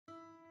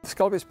The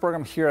Skull-based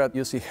program here at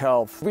UC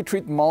Health, we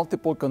treat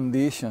multiple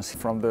conditions,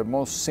 from the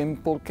most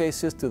simple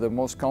cases to the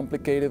most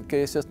complicated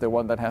cases, the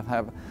one that have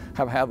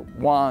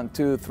had 1,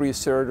 2, 3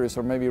 surgeries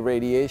or maybe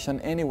radiation,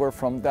 anywhere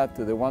from that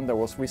to the one that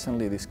was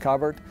recently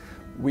discovered,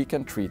 we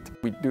can treat.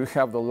 We do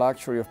have the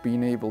luxury of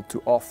being able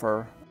to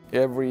offer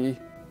every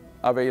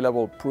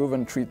available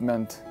proven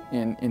treatment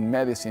in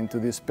medicine to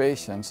these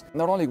patients.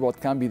 Not only what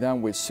can be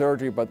done with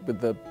surgery, but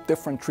with the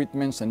different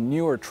treatments and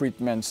newer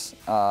treatments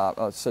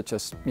such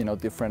as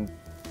different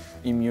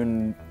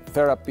immune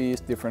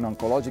therapies, different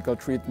oncological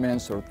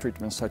treatments, or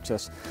treatments such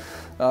as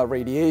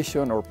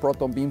radiation or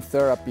proton beam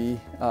therapy.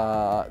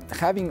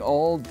 Having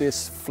all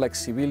this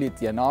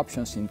flexibility and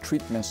options in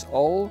treatments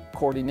all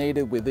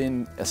coordinated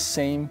within a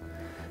same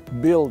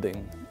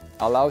building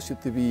allows you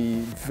to be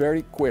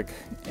very quick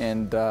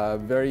and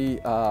very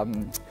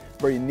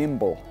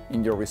nimble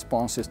in your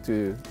responses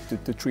to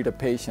treat a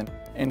patient,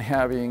 and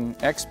having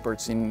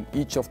experts in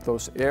each of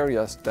those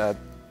areas that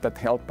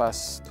help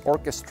us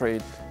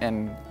orchestrate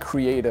and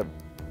create a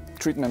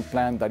treatment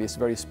plan that is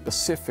very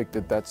specific to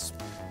that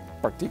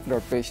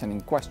particular patient in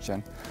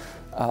question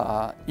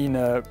in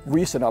a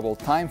reasonable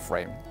time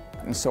frame.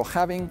 And so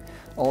having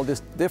all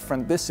these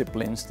different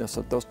disciplines,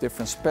 those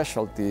different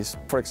specialties,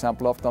 for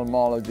example,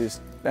 ophthalmology,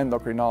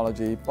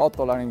 endocrinology,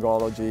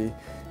 otolaryngology,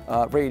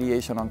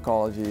 radiation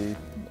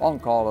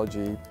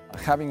oncology,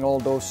 having all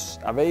those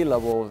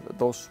available,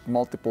 those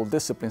multiple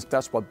disciplines,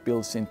 that's what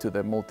builds into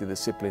the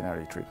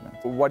multidisciplinary treatment.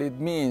 What it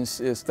means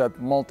is that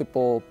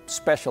multiple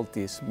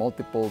specialties,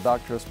 multiple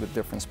doctors with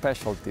different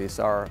specialties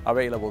are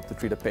available to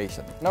treat a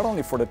patient. Not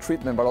only for the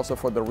treatment, but also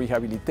for the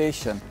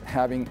rehabilitation.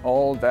 Having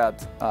all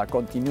that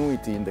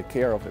continuity in the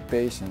care of the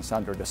patients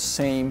under the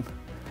same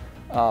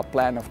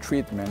plan of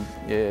treatment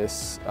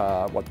is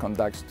what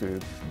conducts to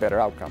better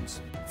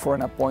outcomes. For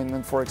an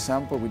appointment, for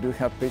example, we do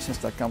have patients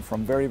that come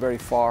from very, very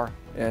far,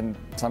 and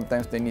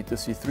sometimes they need to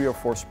see 3 or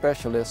 4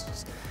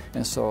 specialists,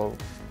 and so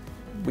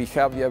we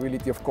have the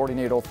ability of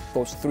coordinating all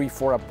those 3,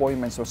 4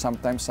 appointments, or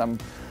sometimes some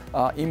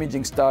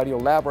imaging study or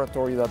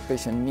laboratory that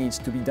patient needs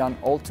to be done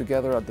all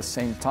together at the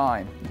same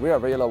time. We're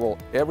available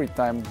every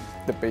time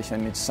the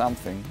patient needs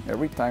something,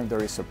 every time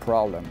there is a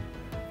problem,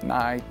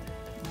 night,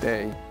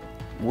 day,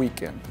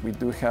 weekend. We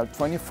do have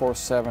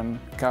 24/7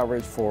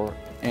 coverage for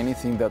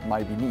anything that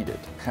might be needed.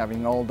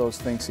 Having all those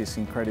things is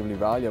incredibly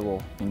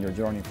valuable in your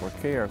journey for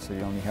care, so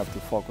you only have to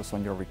focus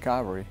on your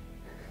recovery,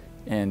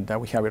 and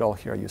we have it all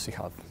here at UC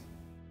Health.